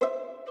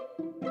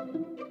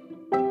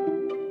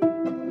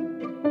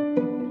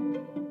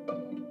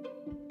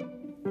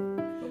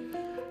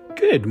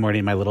Good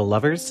morning, my little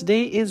lovers.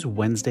 Today is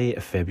Wednesday,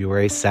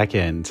 February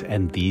 2nd,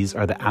 and these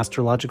are the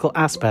astrological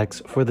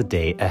aspects for the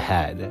day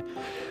ahead.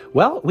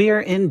 Well, we are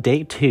in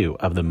day 2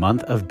 of the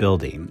month of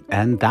building,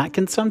 and that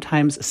can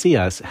sometimes see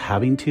us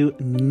having to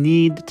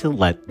need to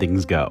let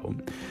things go.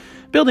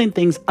 Building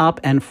things up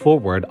and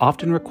forward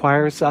often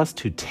requires us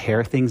to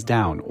tear things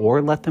down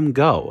or let them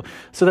go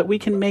so that we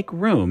can make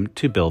room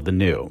to build the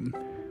new.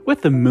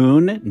 With the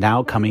moon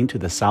now coming to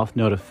the south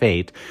node of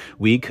fate,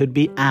 we could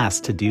be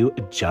asked to do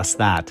just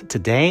that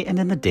today and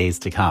in the days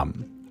to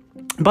come.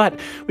 But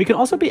we can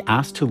also be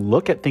asked to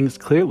look at things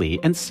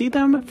clearly and see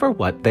them for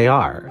what they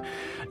are.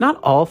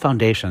 Not all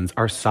foundations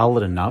are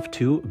solid enough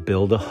to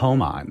build a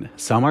home on.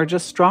 Some are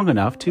just strong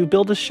enough to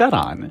build a shed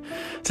on.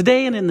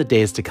 Today and in the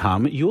days to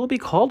come, you will be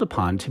called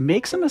upon to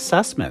make some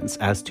assessments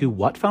as to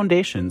what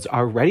foundations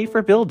are ready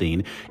for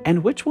building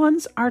and which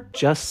ones are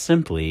just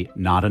simply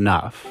not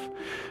enough.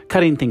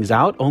 Cutting things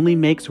out only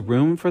makes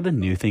room for the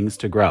new things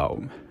to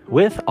grow.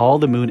 With all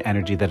the moon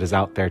energy that is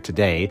out there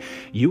today,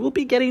 you will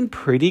be getting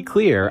pretty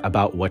clear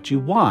about what you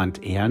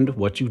want and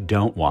what you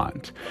don't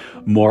want.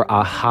 More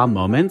aha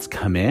moments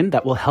come in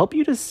that will help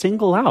you to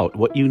single out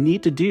what you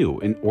need to do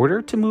in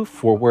order to move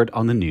forward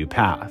on the new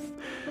path.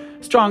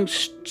 Strong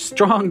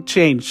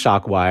change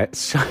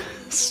shockwise.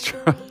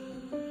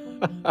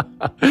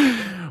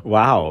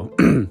 Wow.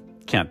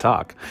 Can't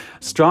talk.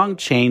 Strong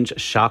change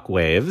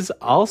shockwaves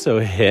also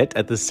hit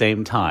at the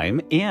same time,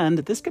 and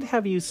this could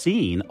have you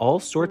seeing all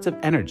sorts of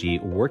energy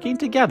working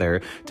together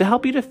to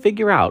help you to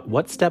figure out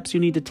what steps you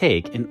need to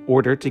take in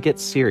order to get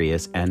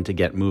serious and to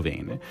get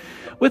moving.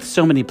 With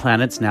so many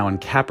planets now in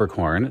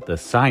Capricorn, the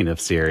sign of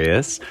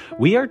Sirius,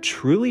 we are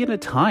truly in a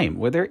time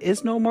where there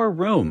is no more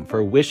room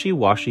for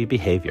wishy-washy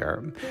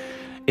behavior.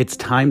 It's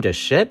time to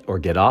shit or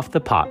get off the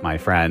pot, my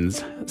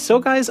friends. So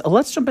guys,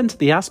 let's jump into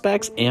the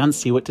aspects and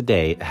see what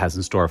today has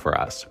in store for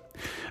us.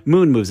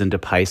 Moon moves into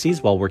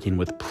Pisces while working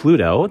with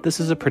Pluto.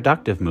 This is a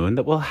productive moon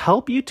that will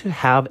help you to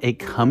have a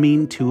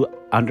coming to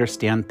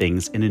understand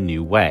things in a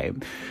new way.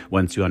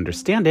 Once you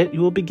understand it, you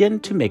will begin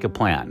to make a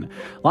plan.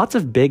 Lots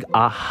of big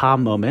aha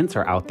moments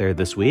are out there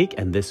this week,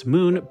 and this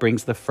moon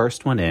brings the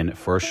first one in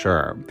for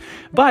sure.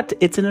 But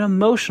it's an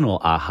emotional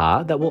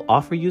aha that will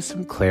offer you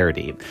some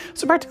clarity.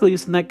 So practically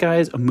using that,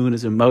 guys, a moon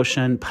is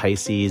emotion,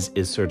 Pisces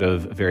is sort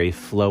of very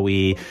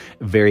flowy,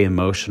 very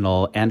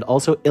emotional, and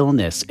also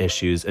illness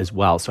issues as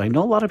well. So I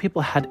know a lot of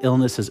people had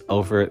illnesses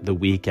over the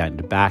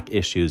weekend, back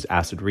issues,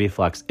 acid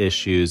reflux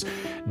issues,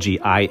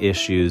 GI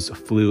issues,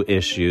 flu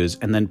issues,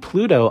 and then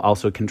Pluto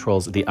also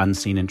controls the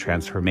unseen and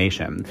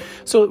transformation.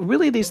 So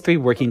really these three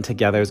working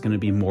together is going to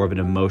be more of an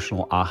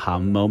emotional aha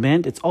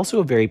moment. It's also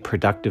a very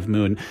productive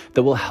moon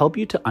that will help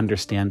you to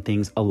understand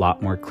things a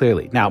lot more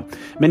clearly. Now,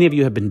 many of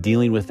you have been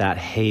dealing with that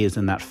haze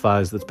and that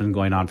fuzz that's been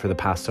going on for the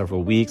past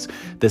several weeks.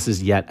 This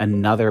is yet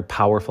another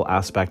powerful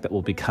aspect that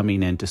will be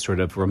coming in to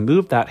sort of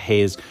remove that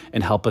haze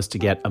and help us to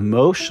get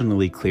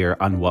emotionally clear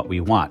on what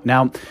we want.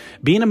 Now,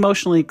 being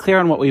emotionally clear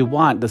on what we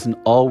want doesn't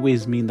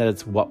always mean that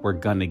it's what we're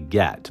going to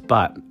get.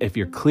 But if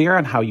you're clear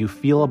on how you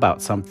feel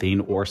about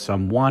something or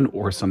someone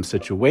or some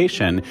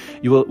situation,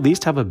 you will at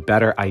least have a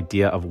better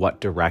idea of what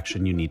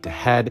direction you need to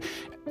head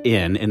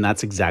in, and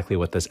that's exactly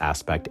what this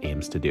aspect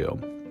aims to do.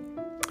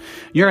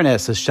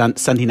 Uranus is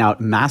sending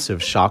out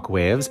massive shock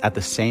waves at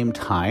the same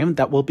time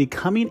that will be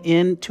coming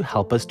in to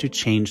help us to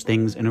change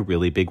things in a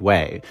really big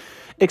way.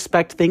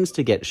 Expect things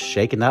to get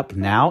shaken up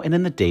now and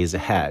in the days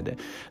ahead.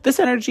 This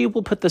energy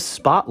will put the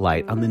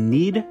spotlight on the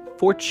need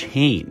for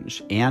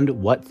change and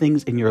what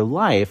things in your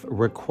life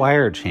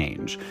require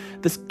change.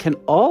 This can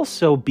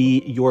also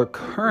be your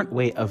current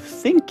way of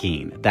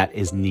thinking that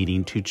is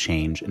needing to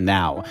change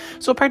now.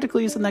 So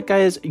practically using that,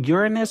 guys,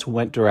 Uranus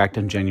went direct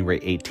on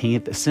January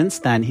 18th. Since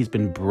then, he's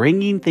been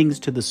bringing things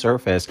to the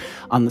surface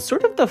on the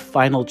sort of the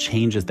final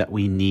changes that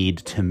we need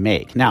to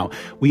make. Now,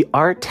 we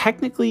are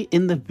technically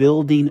in the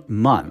building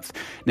month.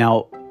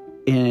 Now,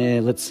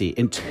 in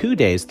 3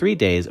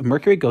 days,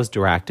 Mercury goes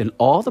direct and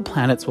all the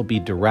planets will be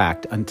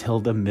direct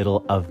until the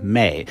middle of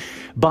May.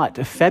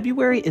 But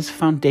February is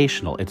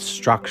foundational, it's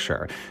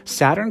structure.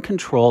 Saturn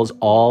controls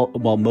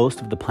most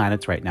of the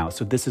planets right now.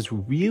 So this is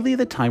really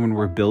the time when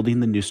we're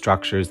building the new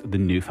structures, the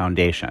new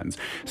foundations.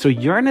 So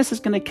Uranus is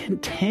going to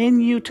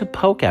continue to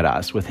poke at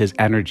us with his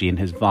energy and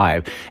his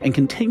vibe and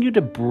continue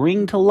to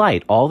bring to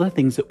light all the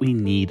things that we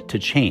need to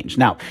change.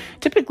 Now,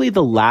 typically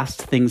the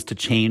last things to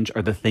change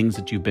are the things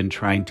that you've been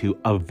trying to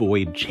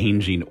avoid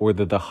changing, or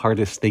the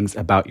hardest things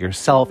about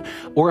yourself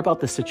or about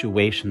the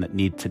situation that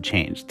need to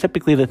change.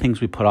 Typically the things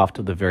we put off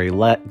to the very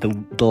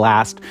the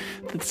last,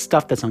 the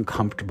stuff that's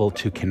uncomfortable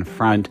to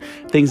confront,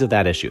 things of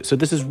that issue. So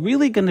this is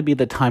really going to be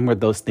the time where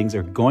those things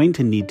are going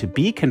to need to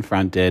be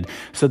confronted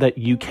so that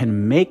you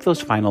can make those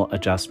final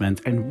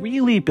adjustments and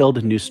really build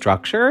a new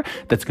structure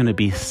that's going to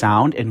be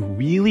sound and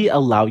really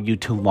allow you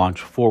to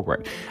launch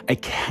forward. I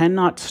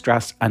cannot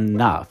stress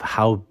enough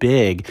how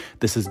big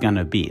this is going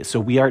to be. So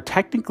we are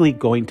technically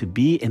going to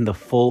be in the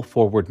full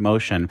forward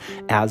motion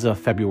as of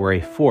February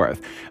 4th,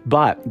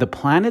 but the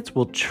planets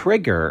will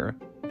trigger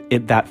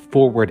that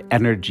forward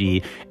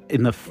energy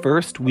in the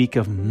first week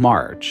of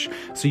March.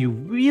 So you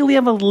really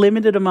have a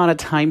limited amount of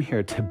time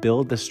here to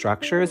build the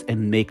structures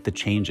and make the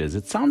changes.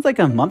 It sounds like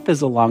a month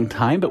is a long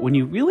time, but when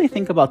you really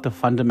think about the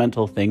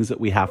fundamental things that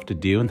we have to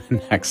do in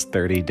the next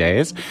 30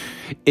 days,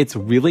 it's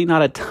really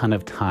not a ton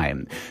of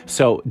time.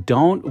 So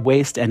don't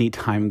waste any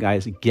time,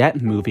 guys.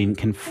 Get moving,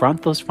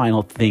 confront those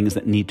final things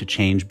that need to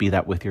change, be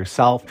that with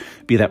yourself,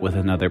 be that with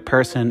another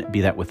person,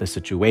 be that with a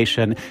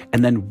situation.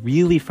 And then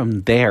really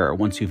from there,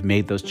 once you've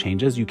made those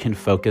changes, you can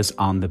focus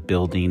on the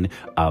building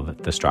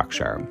of the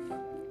structure.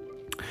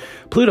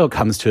 Pluto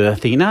comes to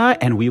Athena,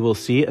 and we will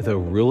see the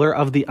ruler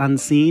of the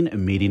unseen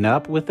meeting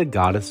up with the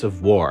goddess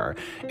of war.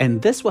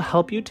 And this will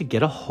help you to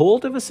get a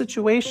hold of a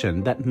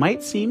situation that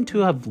might seem to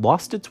have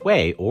lost its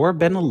way or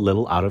been a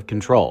little out of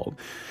control.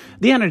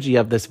 The energy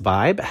of this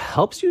vibe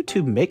helps you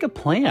to make a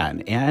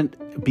plan, and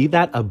be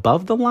that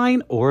above the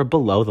line or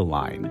below the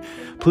line.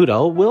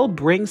 Pluto will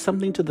bring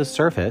something to the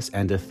surface,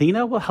 and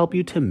Athena will help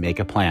you to make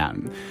a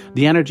plan.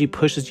 The energy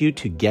pushes you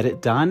to get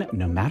it done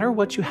no matter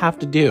what you have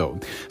to do.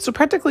 So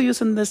practically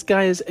using this,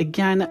 guys,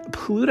 again,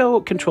 Pluto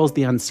controls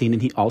the unseen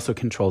and he also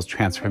controls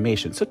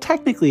transformation. So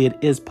technically it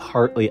is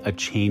partly a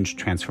change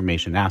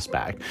transformation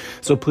aspect.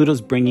 So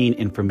Pluto's bringing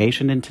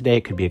information in today.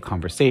 It could be a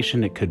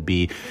conversation. It could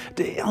be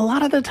a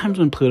lot of the times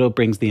when Pluto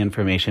brings the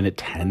information, it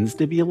tends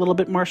to be a little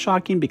bit more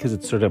shocking because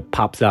it sort of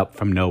pops up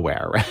from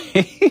nowhere,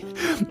 right?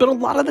 But a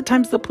lot of the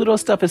times the Pluto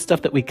stuff is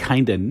stuff that we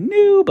kind of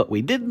knew, but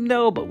we didn't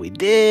know, but we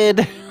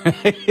did,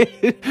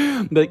 right?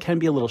 But it can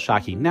be a little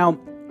shocking. Now,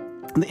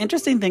 the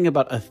interesting thing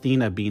about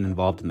Athena being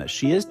involved in this,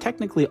 she is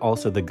technically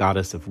also the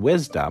goddess of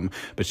wisdom,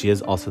 but she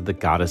is also the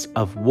goddess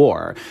of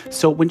war.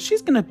 So when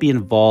she's going to be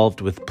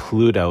involved with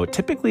Pluto,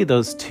 typically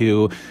those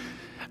two,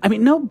 I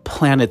mean, no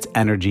planet's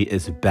energy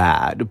is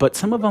bad, but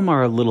some of them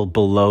are a little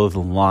below the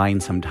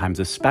line sometimes,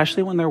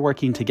 especially when they're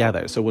working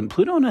together. So when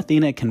Pluto and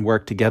Athena can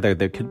work together,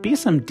 there could be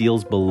some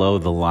deals below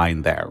the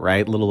line there,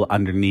 right? A little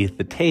underneath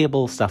the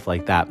table, stuff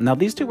like that. Now,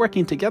 these two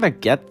working together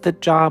get the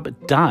job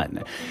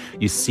done.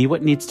 You see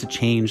what needs to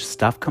change,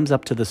 stuff comes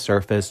up to the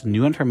surface,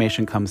 new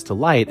information comes to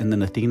light, and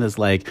then Athena's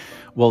like,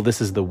 well,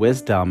 this is the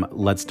wisdom,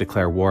 let's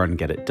declare war and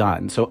get it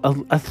done. So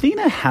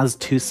Athena has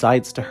two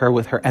sides to her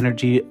with her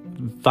energy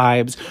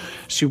vibes.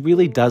 She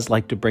really does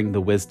like to bring the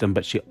wisdom,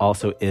 but she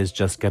also is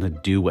just going to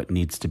do what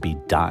needs to be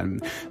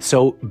done.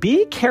 So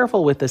be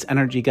careful with this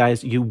energy,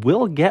 guys. You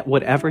will get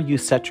whatever you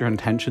set your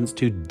intentions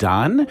to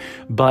done,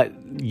 but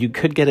you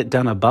could get it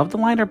done above the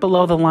line or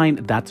below the line.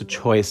 That's a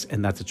choice,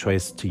 and that's a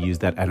choice to use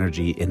that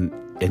energy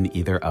in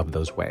either of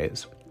those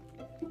ways.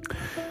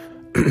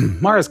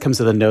 Mars comes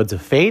to the nodes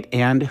of fate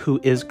and who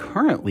is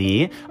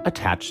currently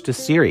attached to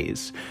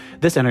Ceres.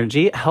 This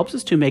energy helps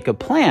us to make a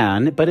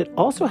plan, but it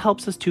also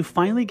helps us to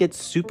finally get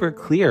super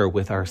clear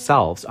with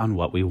ourselves on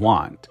what we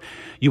want.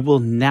 You will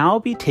now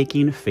be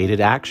taking fated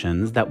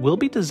actions that will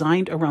be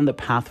designed around the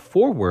path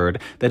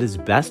forward that is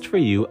best for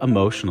you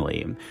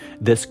emotionally.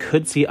 This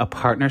could see a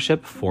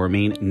partnership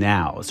forming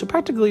now. So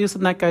practically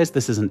using that, guys,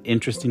 this is an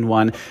interesting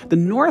one. The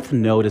North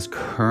Node is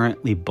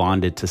currently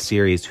bonded to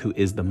Ceres, who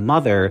is the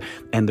mother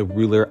and the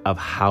ruler of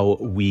how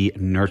we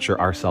nurture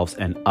ourselves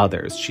and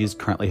others. She's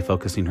currently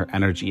focusing her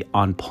energy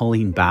on pulling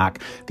back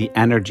the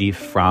energy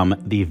from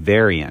the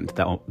variant,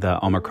 the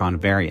Omicron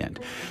variant.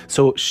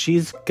 So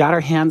she's got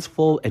her hands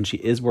full and she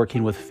is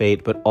working with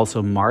fate, but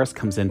also Mars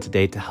comes in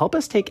today to help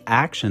us take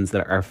actions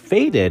that are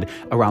fated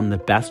around the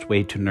best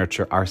way to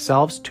nurture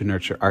ourselves, to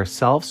nurture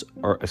others,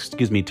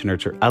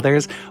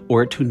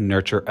 or to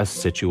nurture a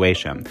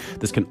situation.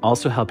 This can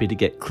also help you to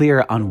get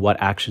clear on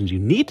what actions you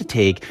need to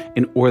take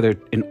in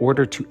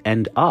order to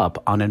end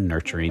up on a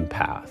nurturing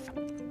path.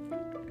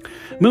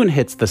 Moon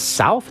hits the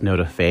south node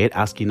of fate,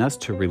 asking us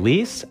to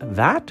release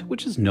that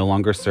which is no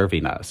longer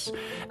serving us.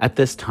 At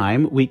this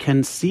time, we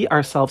can see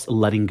ourselves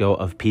letting go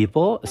of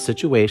people,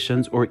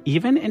 situations, or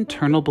even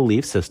internal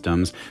belief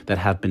systems that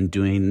have been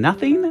doing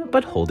nothing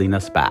but holding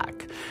us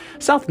back.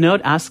 South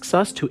Node asks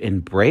us to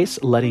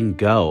embrace letting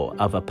go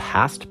of a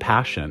past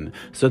passion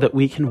so that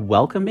we can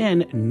welcome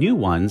in new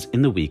ones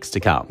in the weeks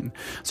to come.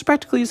 So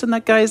practically using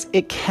that, guys,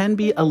 it can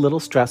be a little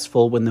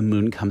stressful when the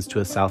moon comes to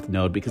a South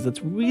Node because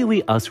it's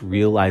really us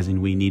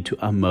realizing we need to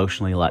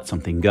emotionally let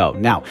something go.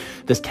 Now,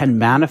 this can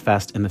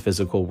manifest in the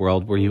physical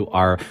world where you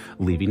are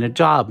leaving a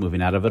job,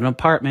 moving out of an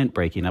apartment,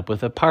 breaking up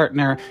with a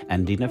partner,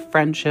 ending a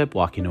friendship,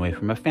 walking away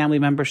from a family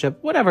membership,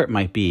 whatever it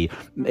might be.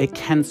 It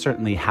can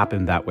certainly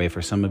happen that way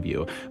for some of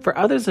you. For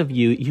others of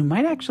you, you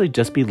might actually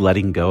just be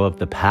letting go of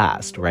the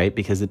past, right?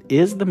 Because it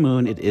is the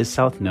moon, it is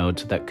South Node,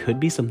 so that could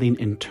be something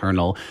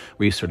internal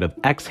where you sort of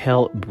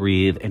exhale,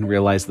 breathe, and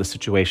realize the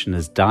situation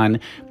is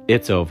done,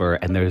 it's over,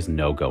 and there's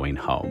no going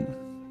home.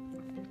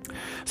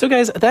 So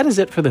guys, that is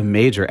it for the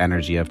major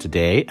energy of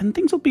today, and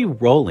things will be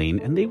rolling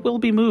and they will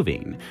be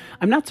moving.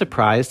 I'm not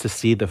surprised to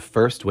see the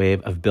first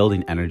wave of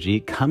building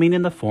energy coming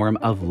in the form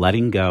of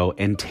letting go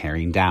and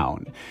tearing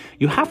down.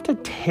 You have to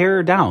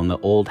tear down the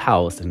old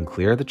house and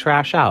clear the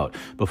trash out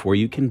before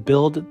you can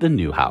build the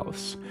new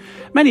house.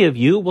 Many of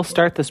you will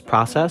start this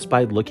process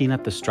by looking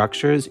at the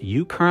structures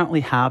you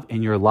currently have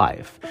in your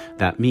life.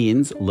 That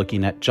means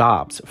looking at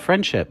jobs,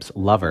 friendships,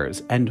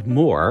 lovers, and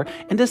more,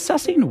 and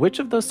assessing which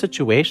of those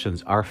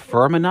situations are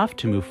firm enough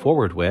to move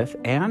forward with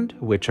and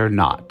which are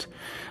not.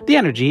 The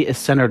energy is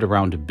centered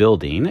around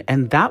building,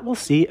 and that will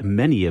see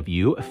many of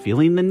you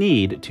feeling the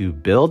need to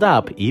build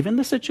up even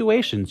the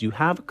situations you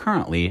have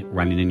currently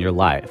running in your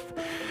life.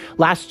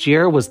 Last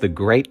year was the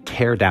great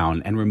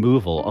teardown and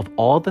removal of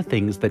all the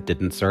things that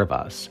didn't serve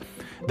us.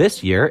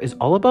 This year is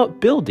all about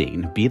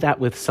building, be that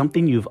with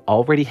something you've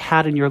already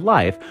had in your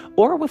life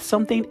or with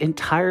something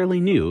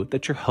entirely new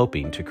that you're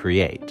hoping to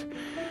create.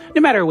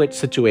 No matter which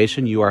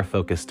situation you are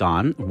focused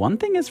on, one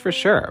thing is for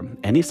sure,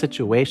 any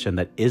situation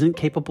that isn't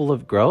capable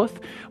of growth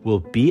will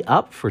be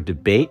up for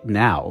debate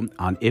now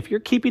on if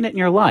you're keeping it in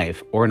your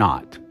life or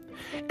not.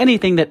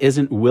 Anything that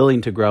isn't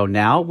willing to grow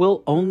now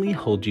will only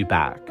hold you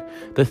back.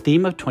 The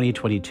theme of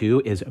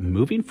 2022 is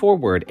moving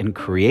forward and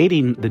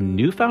creating the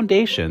new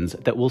foundations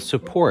that will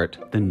support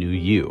the new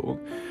you.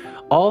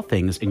 All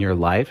things in your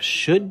life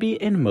should be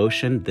in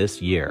motion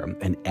this year,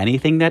 and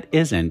anything that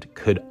isn't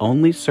could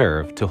only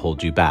serve to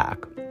hold you back.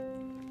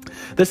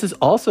 This is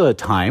also a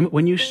time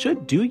when you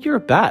should do your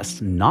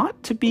best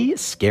not to be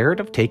scared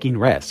of taking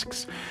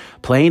risks.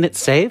 Playing it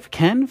safe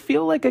can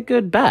feel like a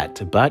good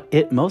bet, but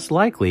it most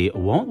likely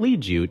won't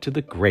lead you to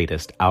the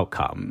greatest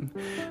outcome.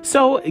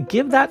 So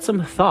give that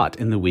some thought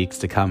in the weeks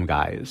to come,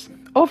 guys.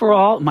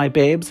 Overall, my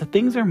babes,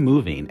 things are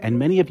moving, and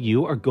many of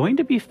you are going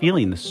to be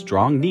feeling the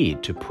strong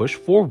need to push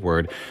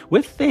forward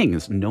with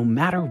things no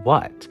matter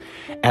what.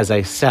 As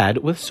I said,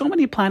 with so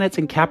many planets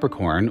in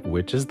Capricorn,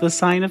 which is the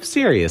sign of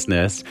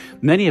seriousness,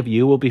 many of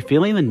you will be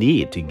feeling the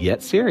need to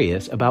get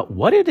serious about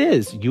what it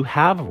is you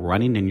have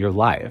running in your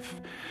life.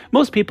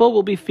 Most people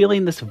will be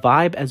feeling this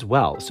vibe as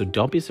well, so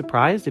don't be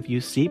surprised if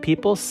you see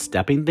people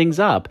stepping things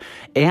up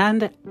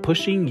and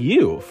pushing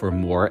you for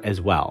more as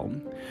well.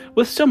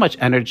 With so much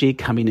energy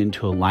coming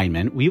into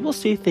alignment, we will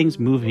see things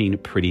moving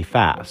pretty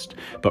fast.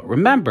 But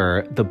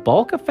remember, the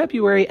bulk of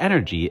February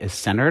energy is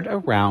centered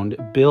around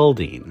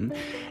building.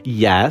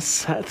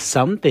 Yes,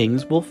 some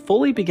things will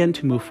fully begin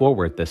to move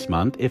forward this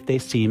month if they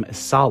seem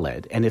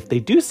solid. And if they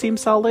do seem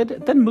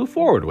solid, then move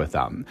forward with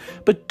them.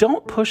 But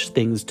don't push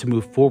things to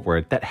move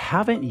forward that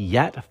haven't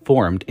yet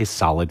formed a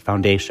solid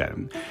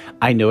foundation.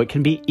 I know it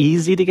can be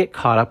easy to get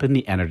caught up in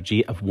the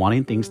energy of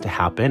wanting things to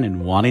happen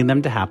and wanting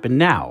them to happen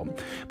now.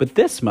 But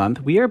this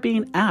month, we are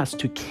being asked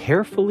to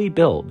carefully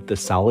build the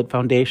solid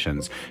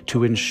foundations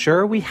to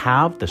ensure we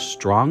have the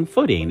strong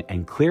footing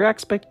and clear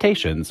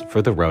expectations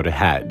for the road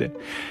ahead.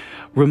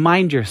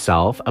 Remind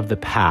yourself of the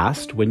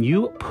past when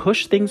you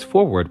push things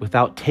forward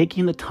without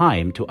taking the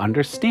time to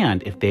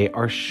understand if they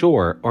are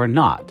sure or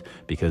not,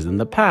 because in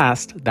the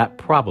past, that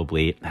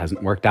probably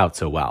hasn't worked out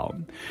so well.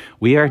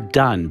 We are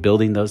done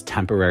building those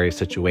temporary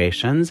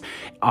situations,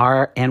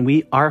 and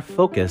we are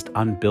focused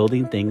on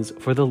building things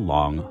for the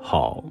long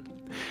haul.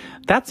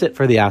 That's it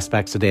for the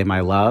aspects today,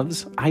 my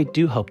loves. I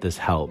do hope this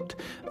helped.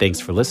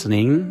 Thanks for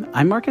listening.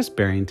 I'm Marcus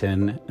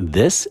Barrington.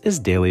 This is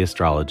Daily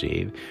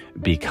Astrology.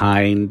 Be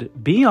kind,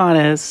 be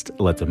honest,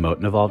 let's emote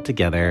and evolve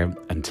together.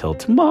 Until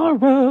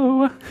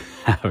tomorrow,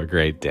 have a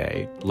great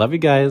day. Love you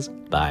guys.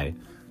 Bye.